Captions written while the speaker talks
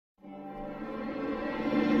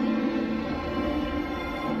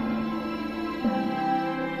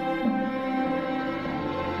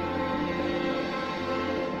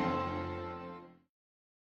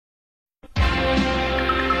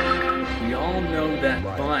all know that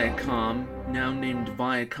Viacom, now named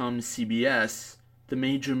ViacomCBS, the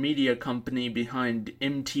major media company behind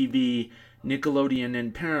MTV, Nickelodeon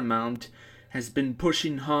and Paramount, has been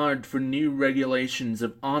pushing hard for new regulations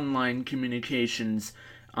of online communications,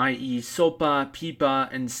 i.e. SOPA, PIPA,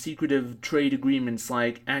 and secretive trade agreements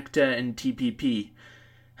like ACTA and TPP.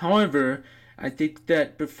 However, I think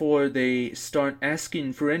that before they start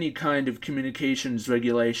asking for any kind of communications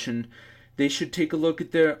regulation, they should take a look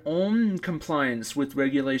at their own compliance with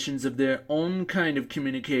regulations of their own kind of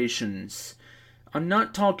communications. I'm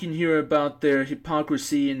not talking here about their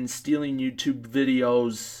hypocrisy in stealing YouTube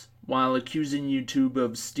videos while accusing YouTube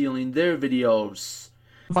of stealing their videos.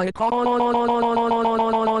 Viacom.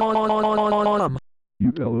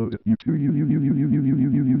 You bellowed. You.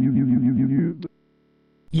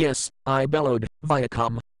 Yes, I bellowed,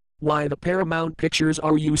 Viacom. Why the Paramount Pictures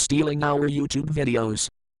are you stealing our YouTube videos?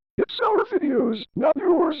 It's our videos, not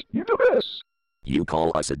yours, you dumbass. You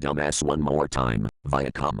call us a dumbass one more time,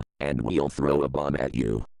 Viacom, and we'll throw a bomb at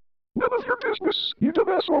you. None of your business, you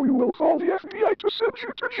dumbass, or we will call the FBI to send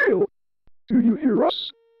you to jail. Do you hear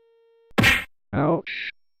us?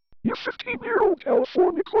 Ouch. You 15-year-old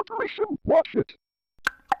California corporation, watch it.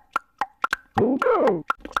 Oh no,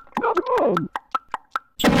 not a bomb.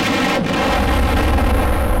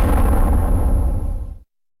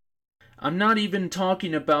 I'm not even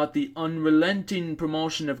talking about the unrelenting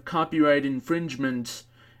promotion of copyright infringement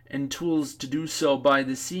and tools to do so by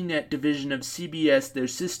the CNET division of CBS, their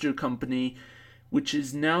sister company, which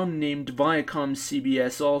is now named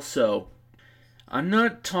ViacomCBS also. I'm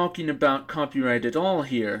not talking about copyright at all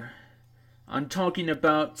here. I'm talking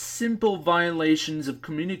about simple violations of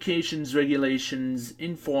communications regulations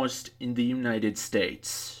enforced in the United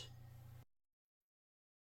States.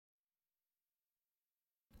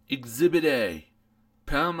 Exhibit A.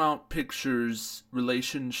 Paramount Pictures'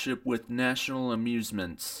 relationship with National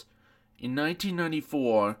Amusements. In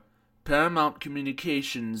 1994, Paramount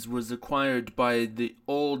Communications was acquired by the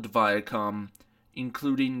old Viacom,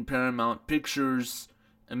 including Paramount Pictures,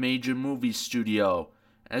 a major movie studio,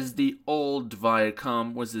 as the old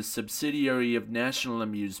Viacom was a subsidiary of National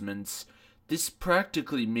Amusements. This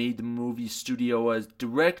practically made the movie studio a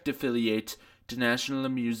direct affiliate to National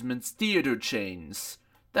Amusements theater chains.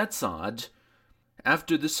 That's odd.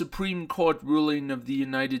 After the Supreme Court ruling of the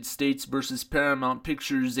United States versus Paramount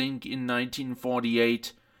Pictures Inc. in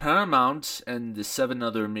 1948, Paramount and the 7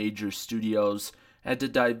 other major studios had to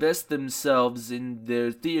divest themselves in their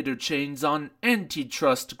theater chains on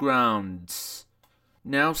antitrust grounds.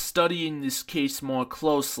 Now, studying this case more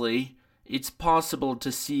closely, it's possible to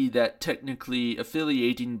see that technically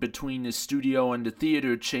affiliating between a studio and a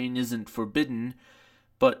theater chain isn't forbidden,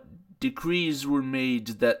 but decrees were made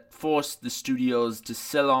that forced the studios to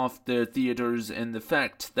sell off their theaters, and the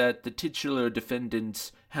fact that the titular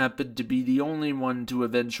defendant happened to be the only one to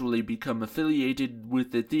eventually become affiliated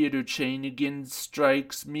with the theater chain again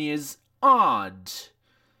strikes me as odd.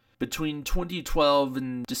 Between 2012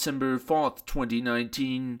 and December 4th,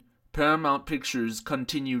 2019, Paramount Pictures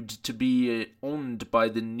continued to be owned by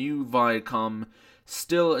the new Viacom,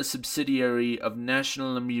 still a subsidiary of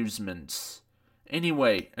National Amusements.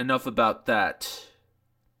 Anyway, enough about that.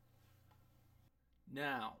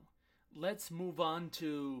 Now, let's move on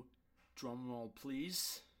to, drumroll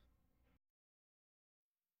please,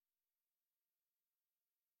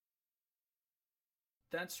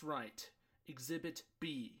 that's right, Exhibit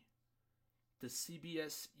B, the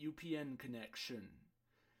CBS-UPN connection.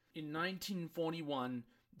 In 1941,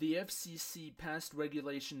 the FCC passed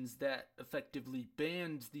regulations that effectively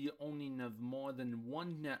banned the owning of more than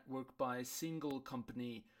one network by a single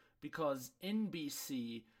company because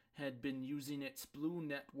NBC had been using its Blue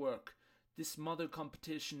network, this mother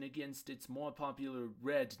competition against its more popular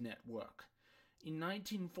Red network. In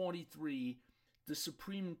 1943, the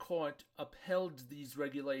Supreme Court upheld these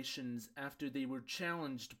regulations after they were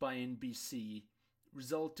challenged by NBC,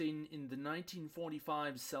 resulting in the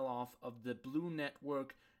 1945 sell-off of the Blue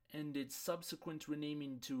network and its subsequent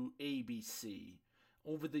renaming to ABC.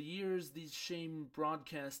 Over the years, these sham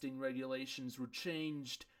broadcasting regulations were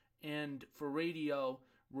changed and, for radio,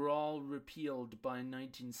 were all repealed by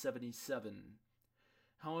 1977.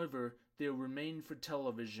 However, they remained for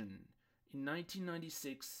television. In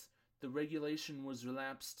 1996, the regulation was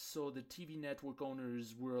relaxed so the TV network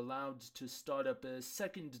owners were allowed to start up a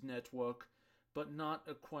second network, but not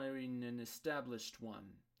acquiring an established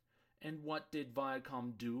one. And what did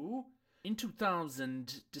Viacom do? In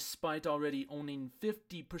 2000, despite already owning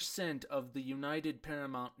 50% of the United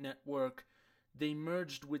Paramount network, they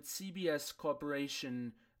merged with CBS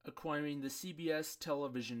Corporation, acquiring the CBS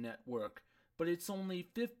television network, but it's only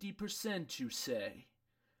 50%, you say.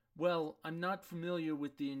 Well, I'm not familiar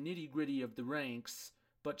with the nitty-gritty of the ranks,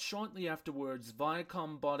 but shortly afterwards,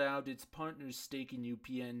 Viacom bought out its partner's stake in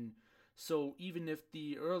UPN, so even if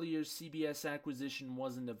the earlier CBS acquisition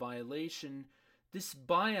wasn't a violation, this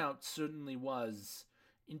buyout certainly was.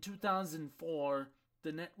 In 2004,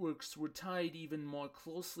 the networks were tied even more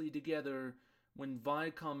closely together when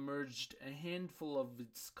Viacom merged a handful of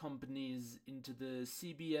its companies into the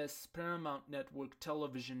CBS-Paramount Network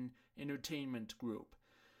Television Entertainment Group.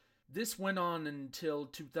 This went on until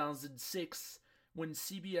 2006, when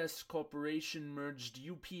CBS Corporation merged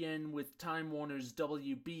UPN with TimeWarner's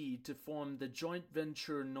WB to form the joint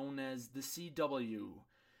venture known as the CW.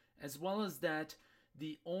 As well as that,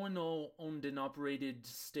 the O&O owned and operated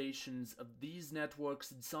stations of these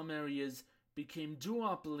networks in some areas became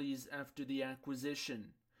duopolies after the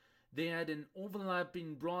acquisition. They had an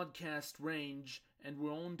overlapping broadcast range and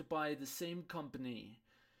were owned by the same company.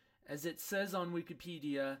 As it says on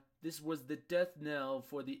Wikipedia, this was the death knell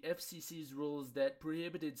for the FCC's rules that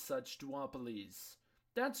prohibited such duopolies.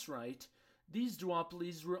 That's right, these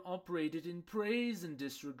duopolies were operated in praise and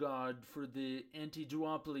disregard for the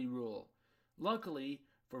anti-duopoly rule. Luckily,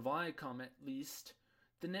 for Viacom at least,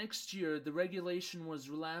 the next year the regulation was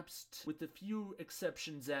relaxed with a few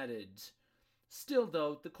exceptions added. Still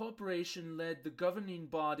though, the corporation led the governing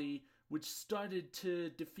body which started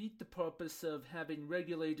to defeat the purpose of having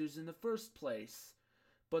regulators in the first place.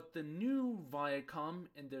 But the new Viacom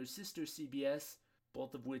and their sister CBS,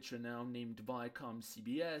 both of which are now named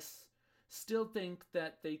ViacomCBS, still think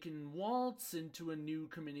that they can waltz into a new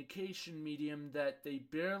communication medium that they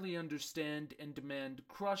barely understand and demand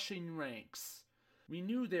crushing ranks. We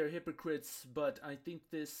knew they're hypocrites, but I think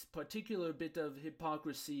this particular bit of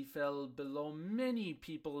hypocrisy fell below many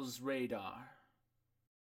people's radar.